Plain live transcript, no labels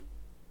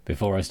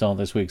Before I start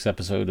this week's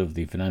episode of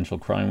the Financial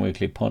Crime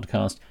Weekly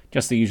podcast,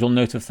 just the usual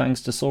note of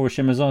thanks to Sora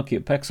Shimazaki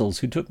at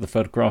Pexels, who took the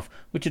photograph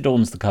which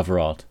adorns the cover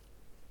art.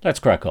 Let's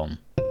crack on.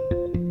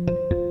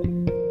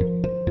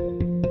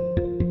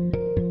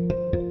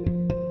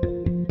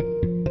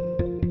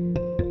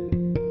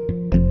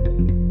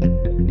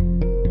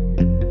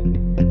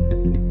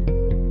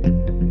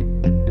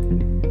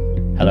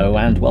 Hello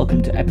and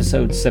welcome to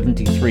episode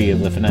 73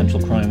 of the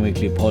Financial Crime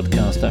Weekly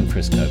podcast. I'm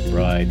Chris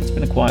Kirkbride. It's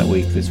been a quiet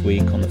week this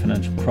week on the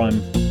financial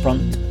crime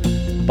front.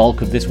 The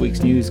bulk of this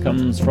week's news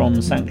comes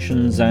from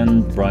sanctions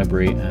and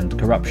bribery and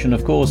corruption,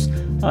 of course.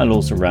 I'll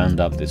also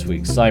round up this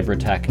week's cyber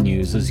attack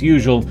news as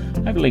usual.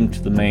 I've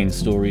linked the main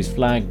stories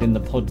flagged in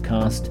the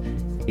podcast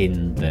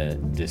in the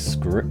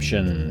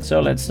description.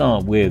 So let's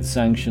start with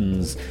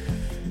sanctions.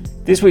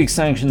 This week's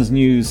sanctions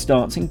news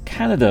starts in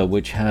Canada,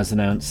 which has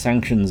announced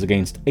sanctions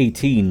against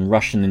 18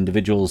 Russian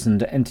individuals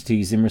and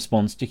entities in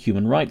response to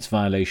human rights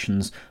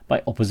violations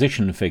by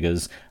opposition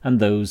figures and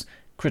those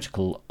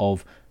critical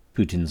of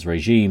Putin's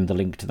regime. The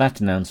link to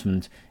that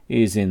announcement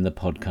is in the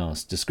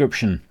podcast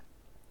description.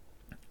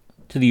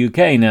 To the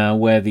UK now,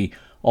 where the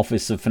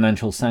Office of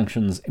Financial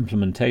Sanctions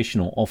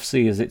Implementation, or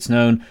OFSI as it's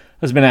known,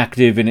 has been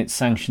active in its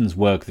sanctions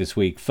work this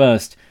week.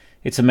 First,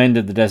 it's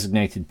amended the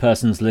designated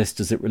persons list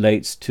as it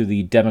relates to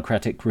the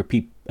Democratic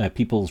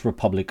People's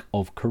Republic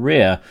of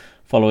Korea,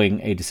 following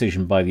a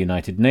decision by the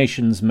United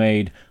Nations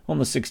made on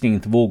the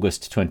 16th of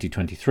August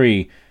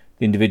 2023.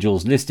 The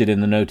individuals listed in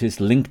the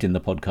notice, linked in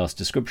the podcast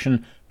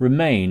description,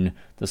 remain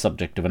the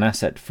subject of an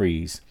asset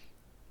freeze.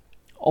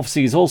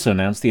 OFSI has also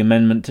announced the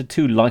amendment to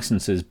 2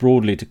 licenses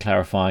broadly to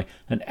clarify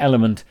an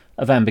element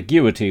of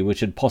ambiguity which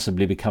had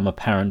possibly become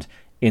apparent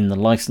in the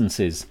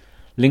licenses.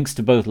 Links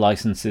to both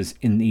licenses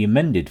in the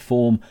amended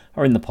form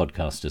are in the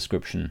podcast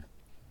description.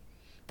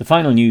 The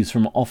final news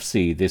from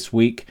OFSI this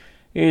week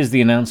is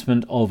the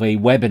announcement of a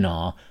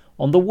webinar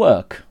on the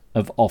work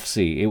of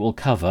OFSI. It will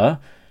cover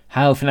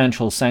how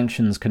financial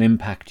sanctions can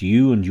impact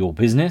you and your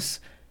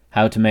business,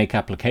 how to make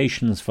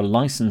applications for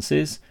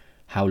licenses,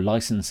 how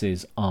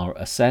licenses are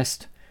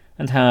assessed,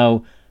 and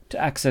how to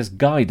access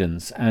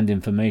guidance and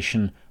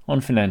information on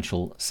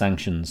financial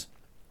sanctions.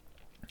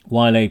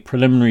 While a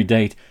preliminary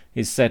date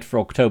is set for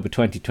October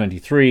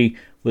 2023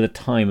 with a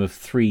time of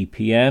 3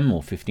 p.m. or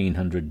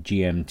 1500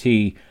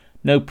 GMT,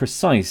 no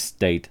precise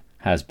date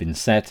has been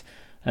set,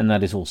 and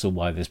that is also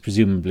why there's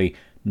presumably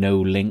no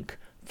link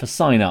for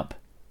sign up.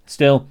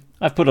 Still,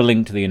 I've put a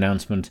link to the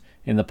announcement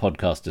in the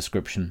podcast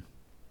description.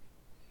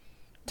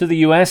 To the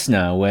US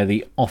now, where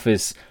the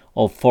Office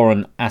of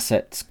Foreign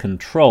Assets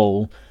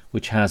Control,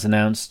 which has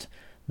announced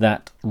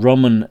that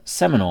Roman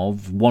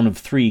Semenov, one of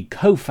 3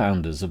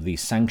 co-founders of the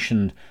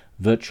sanctioned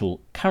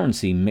virtual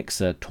currency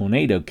mixer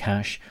Tornado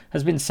Cash,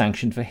 has been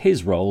sanctioned for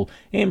his role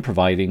in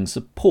providing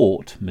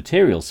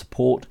material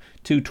support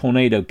to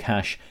Tornado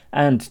Cash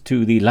and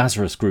to the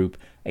Lazarus Group,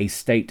 a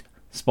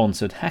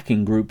state-sponsored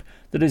hacking group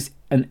that is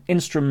an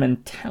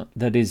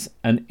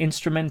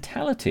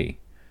instrumentality,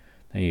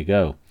 there you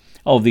go,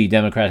 of the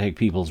Democratic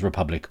People's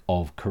Republic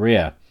of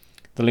Korea.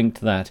 The link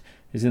to that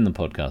is in the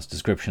podcast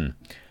description.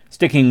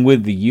 Sticking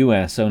with the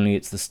US, only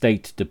it's the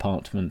State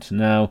Department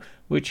now,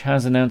 which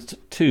has announced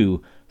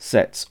 2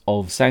 sets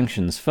of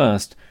sanctions.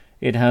 First,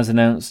 it has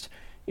announced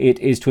it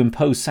is to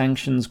impose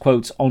sanctions,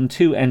 quotes, on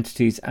 2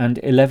 entities and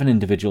 11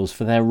 individuals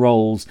for their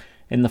roles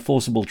in the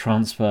forcible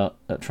transfer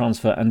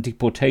and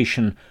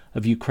deportation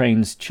of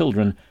Ukraine's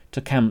children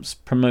to camps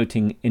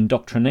promoting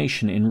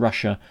indoctrination in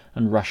Russia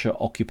and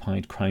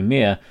Russia-occupied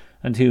Crimea,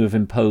 and who have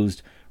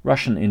imposed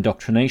Russian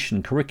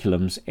indoctrination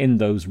curriculums in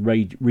those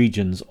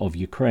regions of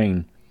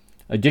Ukraine.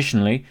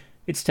 Additionally,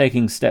 it's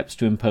taking steps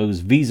to impose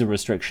visa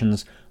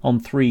restrictions on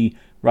 3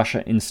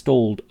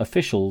 Russia-installed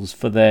officials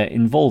for their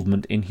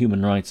involvement in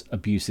human rights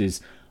abuses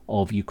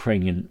of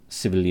Ukrainian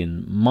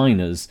civilian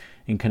minors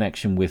in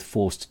connection with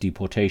forced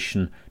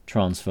deportation,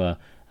 transfer,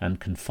 and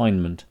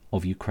confinement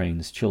of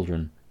Ukraine's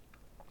children.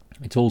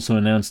 It's also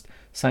announced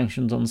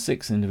sanctions on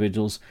 6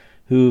 individuals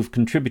who've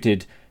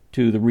contributed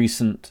to the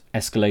recent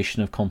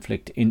escalation of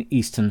conflict in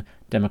Eastern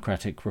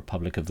Democratic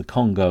Republic of the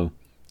Congo.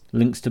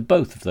 Links to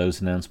both of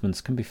those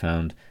announcements can be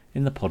found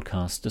in the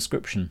podcast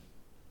description.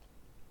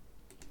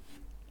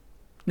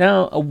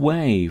 Now,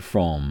 away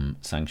from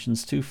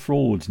sanctions to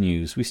fraud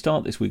news. We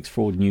start this week's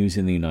fraud news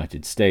in the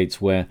United States,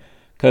 where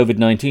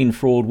COVID-19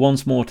 fraud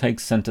once more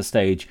takes centre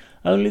stage,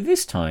 only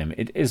this time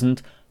it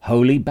isn't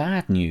wholly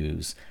bad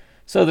news.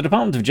 So the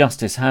Department of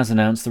Justice has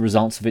announced the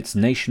results of its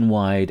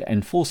nationwide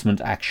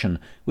enforcement action,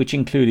 which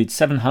included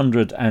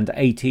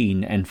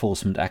 718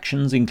 enforcement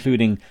actions,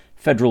 including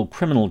federal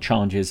criminal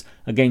charges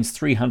against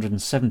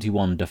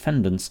 371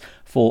 defendants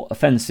for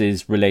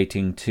offences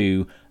relating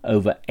to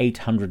over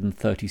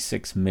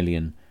 $836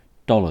 million.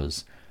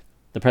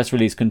 The press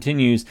release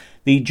continues,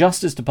 the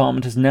Justice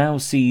Department has now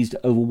seized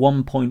over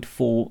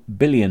 $1.4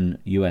 billion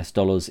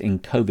in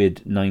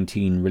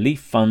COVID-19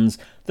 relief funds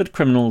that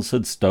criminals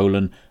had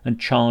stolen and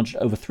charged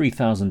over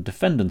 3,000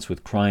 defendants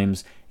with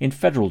crimes in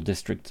federal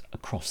districts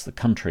across the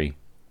country.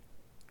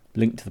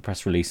 Link to the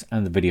press release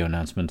and the video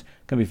announcement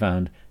can be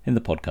found in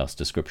the podcast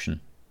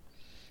description.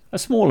 A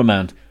small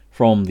amount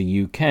from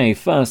the UK.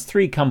 First,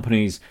 3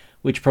 companies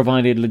which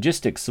provided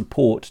logistics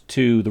support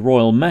to the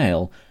Royal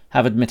Mail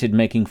have admitted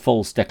making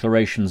false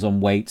declarations on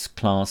weights,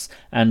 class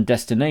and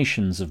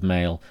destinations of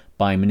mail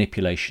by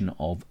manipulation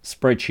of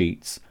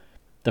spreadsheets.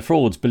 The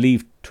frauds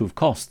believed to have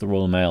cost the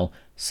Royal Mail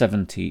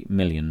 £70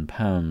 million.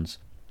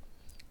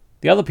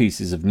 The other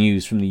pieces of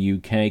news from the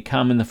UK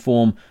come in the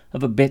form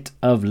of a bit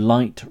of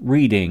light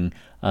reading,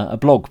 a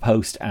blog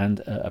post and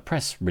a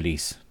press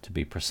release, to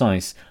be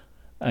precise,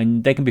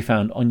 and they can be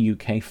found on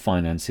UK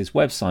Finance's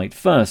website.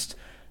 First,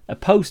 a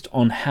post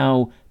on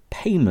how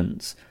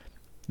payments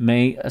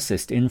may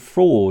assist in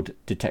fraud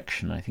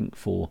detection, I think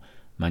for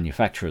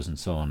manufacturers and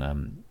so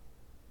on,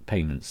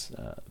 payments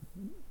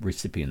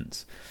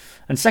recipients.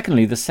 And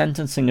secondly, the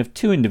sentencing of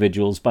 2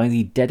 individuals by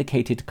the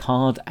dedicated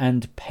Card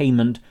and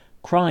Payment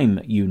Crime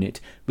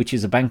Unit, which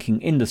is a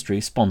banking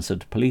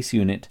industry-sponsored police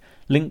unit.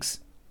 Links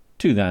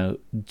to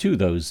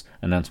those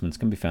announcements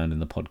can be found in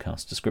the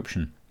podcast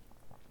description.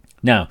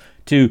 Now,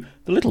 to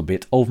the little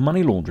bit of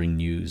money laundering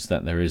news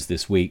that there is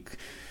this week.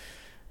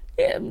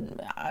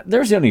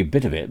 There is only a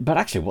bit of it, but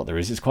actually what there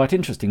is quite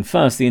interesting.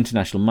 First, the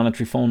International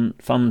Monetary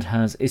Fund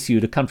has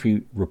issued a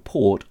country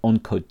report on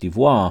Côte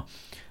d'Ivoire.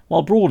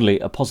 While broadly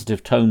a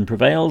positive tone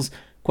prevails,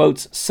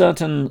 quotes,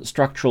 certain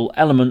structural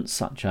elements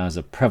such as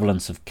a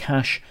prevalence of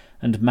cash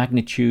and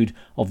magnitude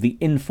of the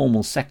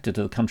informal sector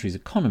to the country's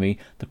economy,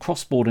 the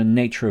cross-border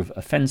nature of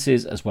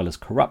offences as well as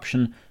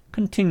corruption,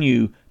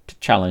 continue to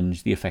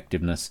challenge the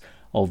effectiveness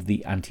of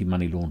the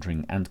anti-money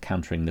laundering and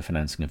countering the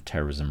financing of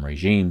terrorism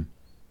regime.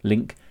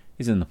 Link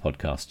is in the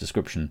podcast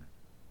description.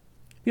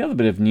 The other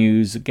bit of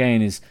news,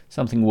 again, is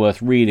something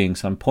worth reading,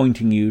 so I'm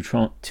pointing you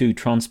to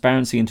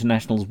Transparency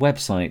International's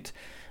website,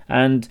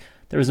 and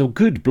there is a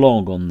good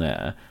blog on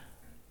there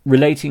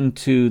relating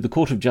to the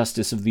Court of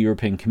Justice of the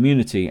European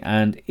Community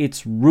and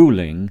its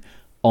ruling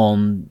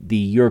on the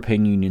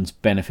European Union's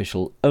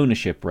beneficial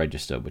ownership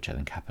register, which I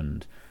think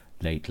happened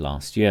late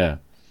last year.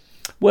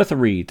 Worth a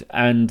read,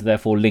 and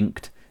therefore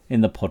linked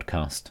in the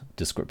podcast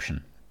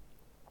description.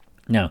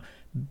 Now,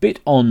 bit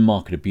on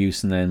market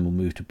abuse, and then we'll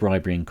move to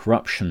bribery and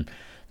corruption.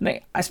 Now,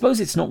 I suppose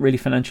it's not really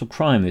financial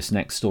crime, this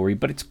next story,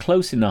 but it's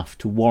close enough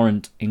to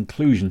warrant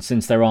inclusion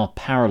since there are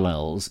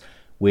parallels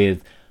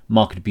with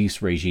market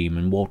abuse regime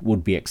and what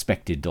would be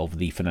expected of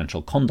the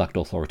Financial Conduct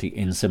Authority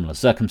in similar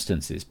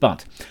circumstances.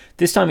 But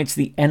this time it's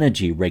the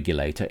energy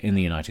regulator in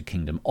the United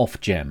Kingdom,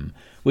 Ofgem,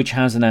 which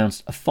has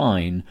announced a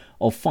fine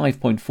of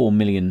 £5.4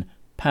 million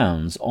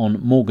on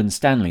Morgan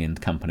Stanley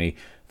and Company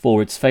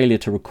for its failure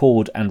to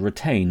record and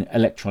retain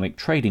electronic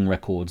trading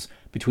records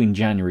between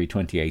January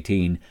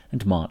 2018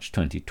 and March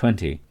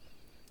 2020.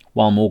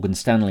 While Morgan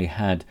Stanley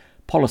had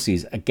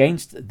policies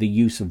against the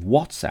use of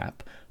WhatsApp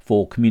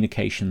for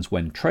communications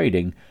when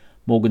trading,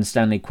 Morgan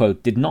Stanley,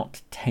 quote, did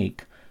not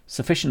take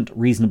sufficient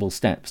reasonable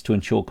steps to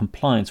ensure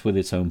compliance with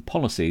its own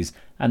policies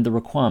and the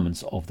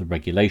requirements of the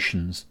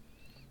regulations.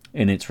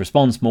 In its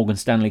response, Morgan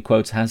Stanley,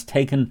 quotes, has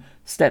taken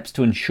steps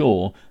to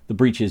ensure the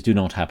breaches do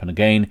not happen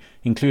again,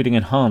 including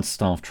enhanced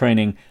staff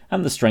training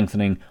and the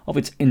strengthening of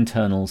its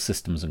internal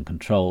systems and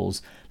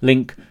controls.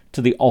 Link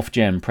to the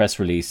Ofgem press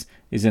release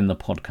is in the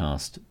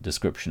podcast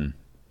description.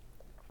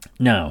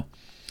 Now,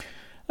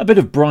 a bit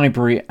of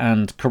bribery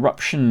and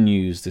corruption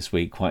news this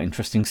week. Quite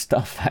interesting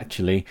stuff,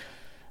 actually.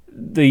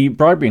 The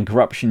bribery and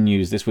corruption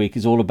news this week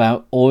is all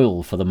about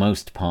oil for the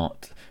most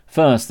part.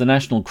 First, the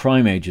National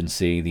Crime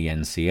Agency, the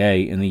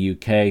NCA, in the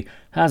UK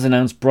has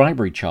announced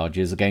bribery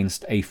charges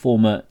against a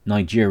former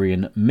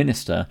Nigerian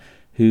minister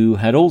who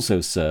had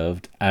also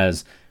served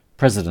as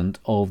president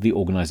of the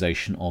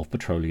Organisation of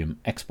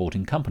Petroleum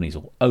Exporting Companies,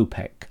 or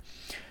OPEC.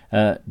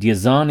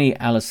 Diezani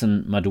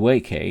Alison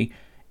Madueke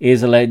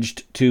is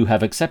alleged to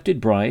have accepted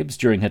bribes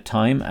during her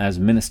time as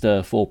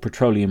Minister for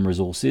Petroleum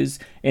Resources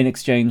in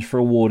exchange for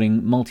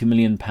awarding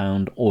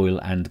multi-million-pound oil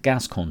and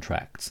gas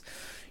contracts.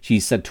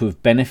 She's said to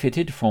have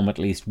benefited from at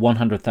least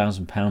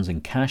 £100,000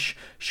 in cash,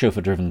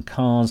 chauffeur-driven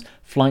cars,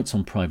 flights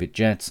on private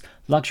jets,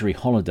 luxury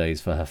holidays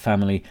for her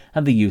family,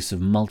 and the use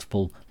of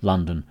multiple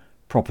London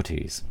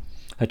properties.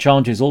 Her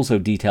charges also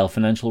detail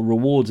financial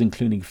rewards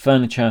including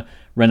furniture,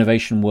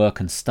 renovation work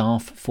and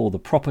staff for the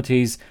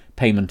properties,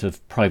 payment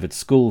of private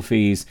school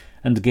fees,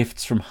 and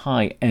gifts from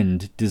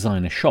high-end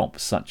designer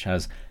shops such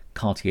as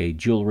Cartier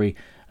jewellery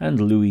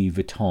and Louis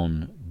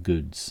Vuitton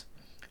goods.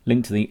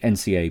 Link to the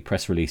NCA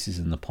press releases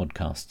in the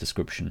podcast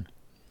description.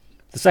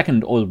 The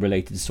second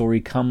oil-related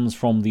story comes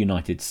from the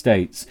United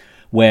States,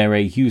 where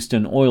a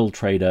Houston oil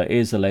trader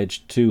is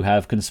alleged to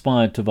have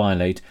conspired to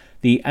violate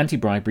the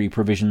anti-bribery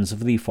provisions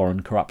of the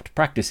Foreign Corrupt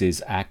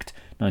Practices Act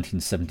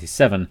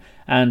 1977,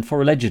 and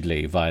for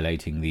allegedly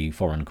violating the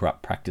Foreign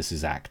Corrupt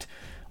Practices Act,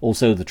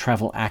 also the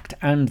Travel Act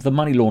and the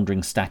money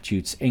laundering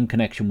statutes in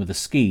connection with a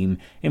scheme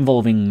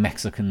involving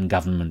Mexican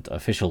government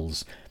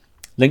officials.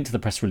 Link to the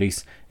press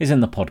release is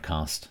in the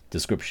podcast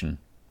description.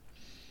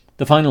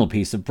 The final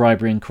piece of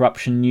bribery and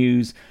corruption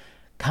news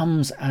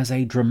comes as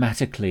a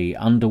dramatically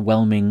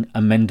underwhelming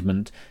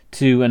amendment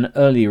to an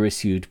earlier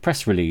issued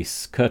press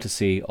release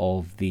courtesy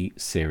of the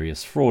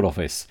Serious Fraud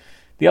Office.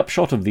 The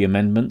upshot of the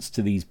amendments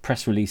to these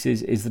press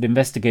releases is that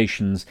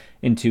investigations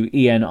into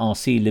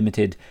ENRC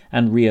Limited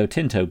and Rio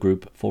Tinto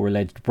Group for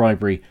alleged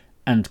bribery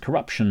and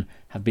corruption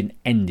have been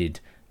ended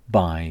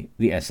by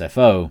the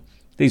SFO.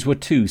 These were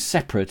two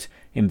separate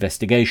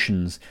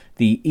investigations.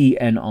 The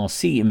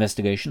ENRC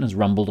investigation has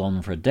rumbled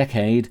on for a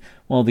decade,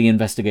 while the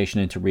investigation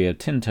into Rio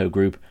Tinto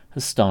Group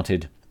was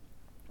started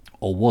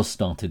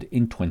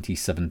in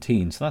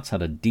 2017, so that's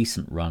had a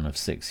decent run of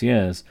 6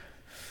 years.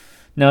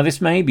 Now,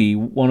 this may be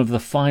one of the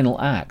final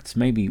acts,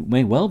 may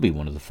well be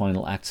one of the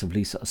final acts of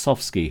Lisa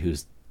Osofsky,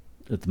 who's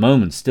at the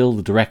moment still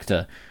the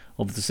director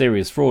of the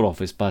Serious Fraud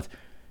Office, but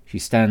she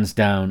stands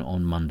down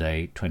on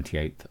Monday,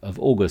 28th of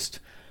August.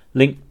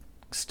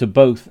 Links to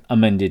both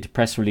amended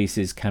press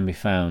releases can be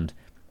found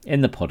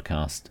in the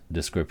podcast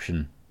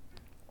description.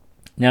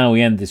 Now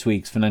we end this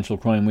week's Financial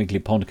Crime Weekly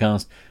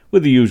podcast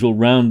with the usual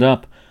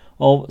roundup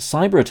of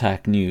cyber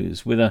attack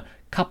news, with a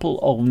couple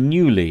of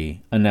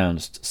newly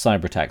announced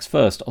cyber attacks.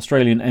 First,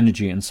 Australian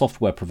energy and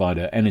software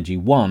provider Energy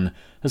One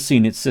has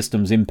seen its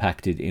systems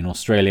impacted in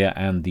Australia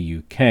and the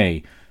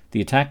UK.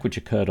 The attack, which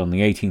occurred on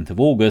the 18th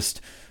of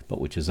August, but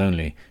which has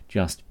only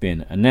just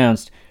been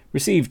announced,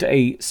 received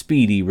a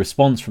speedy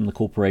response from the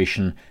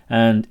corporation,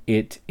 and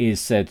it is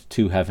said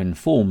to have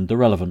informed the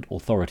relevant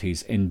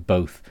authorities in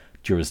both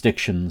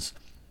jurisdictions.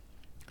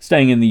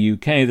 Staying in the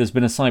UK, there's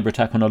been a cyber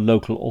attack on a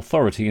local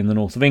authority in the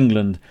north of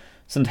England.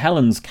 St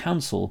Helens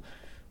Council,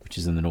 which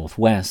is in the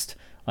northwest,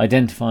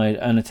 identified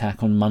an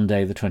attack on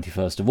Monday the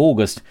 21st of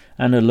August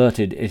and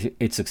alerted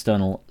its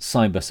external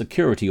cyber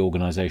security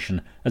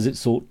organisation as it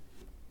sought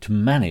to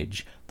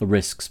manage the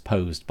risks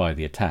posed by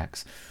the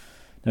attacks.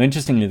 Now,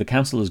 interestingly, the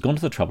council has gone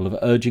to the trouble of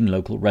urging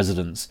local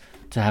residents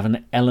to have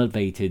an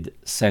elevated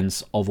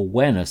sense of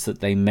awareness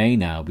that they may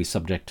now be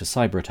subject to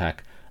cyber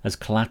attack as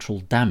collateral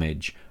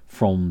damage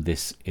from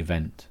this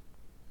event.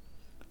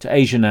 To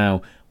Asia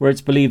now, where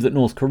it's believed that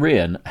North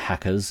Korean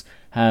hackers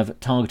have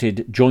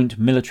targeted joint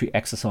military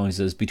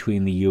exercises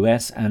between the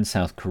US and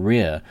South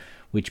Korea,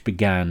 which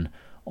began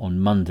on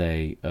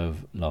Monday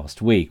of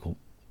last week.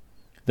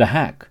 The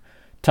hack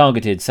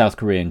targeted South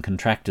Korean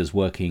contractors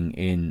working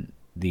in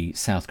the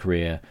South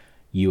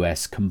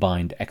Korea-US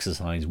Combined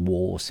Exercise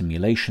War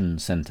Simulation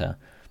Center.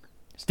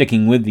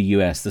 Sticking with the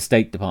US, the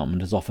State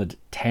Department has offered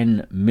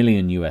 $10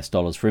 million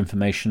for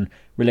information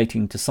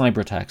relating to cyber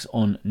attacks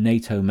on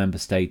NATO member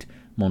state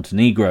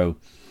Montenegro,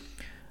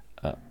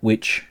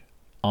 which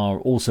are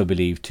also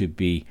believed to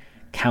be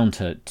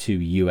counter to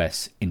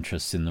US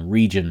interests in the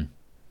region.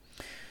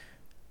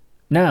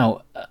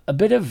 Now, a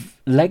bit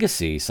of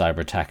legacy cyber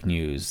attack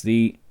news.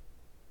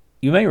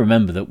 You may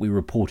remember that we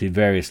reported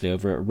variously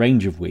over a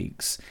range of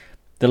weeks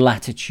the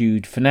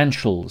Latitude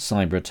Financial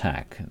cyber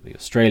attack, the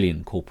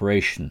Australian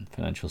corporation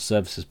financial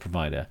services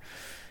provider.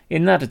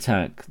 In that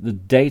attack, the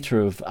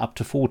data of up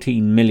to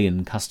 14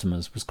 million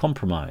customers was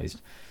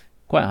compromised.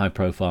 Quite high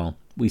profile.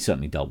 We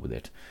certainly dealt with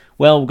it.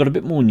 Well, we've got a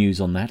bit more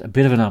news on that, a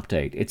bit of an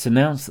update. It's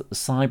announced that the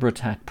cyber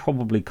attack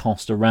probably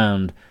cost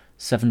around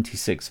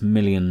 $76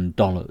 million,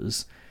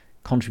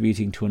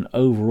 contributing to an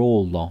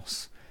overall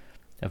loss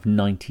of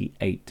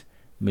 $98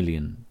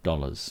 million.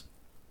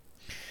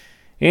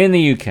 In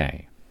the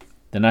UK,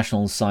 the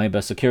National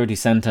Cyber Security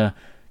Centre,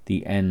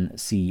 the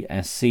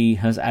NCSC,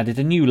 has added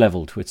a new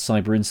level to its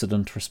Cyber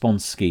Incident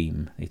Response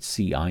Scheme, its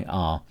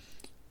CIR.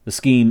 The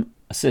scheme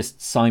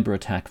assists cyber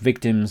attack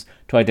victims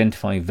to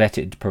identify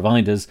vetted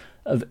providers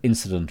of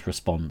incident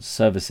response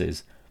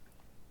services.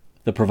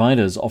 The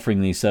providers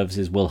offering these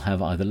services will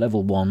have either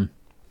Level 1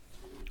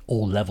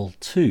 or Level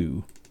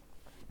 2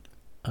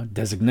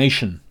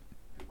 designation.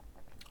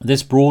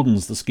 This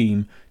broadens the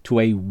scheme to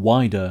a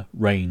wider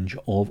range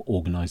of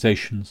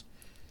organisations.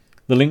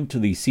 The link to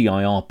the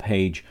CIR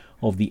page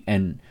of the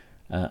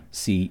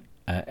NCSC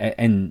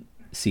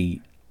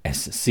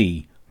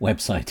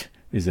website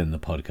is in the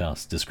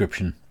podcast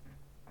description.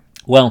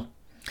 Well,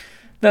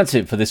 that's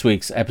it for this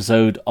week's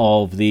episode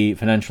of the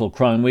Financial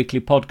Crime Weekly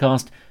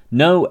podcast.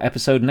 No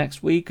episode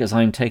next week, as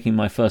I'm taking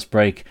my first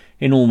break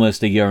in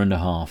almost a year and a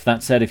half.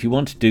 That said, if you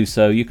want to do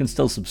so, you can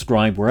still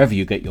subscribe wherever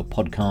you get your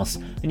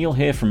podcasts, and you'll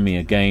hear from me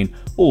again,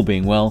 all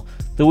being well,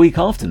 the week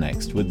after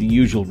next with the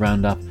usual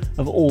roundup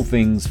of all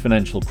things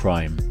financial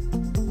crime.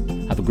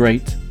 Have a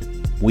great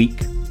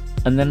week,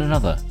 and then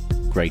another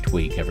great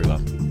week,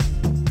 everyone.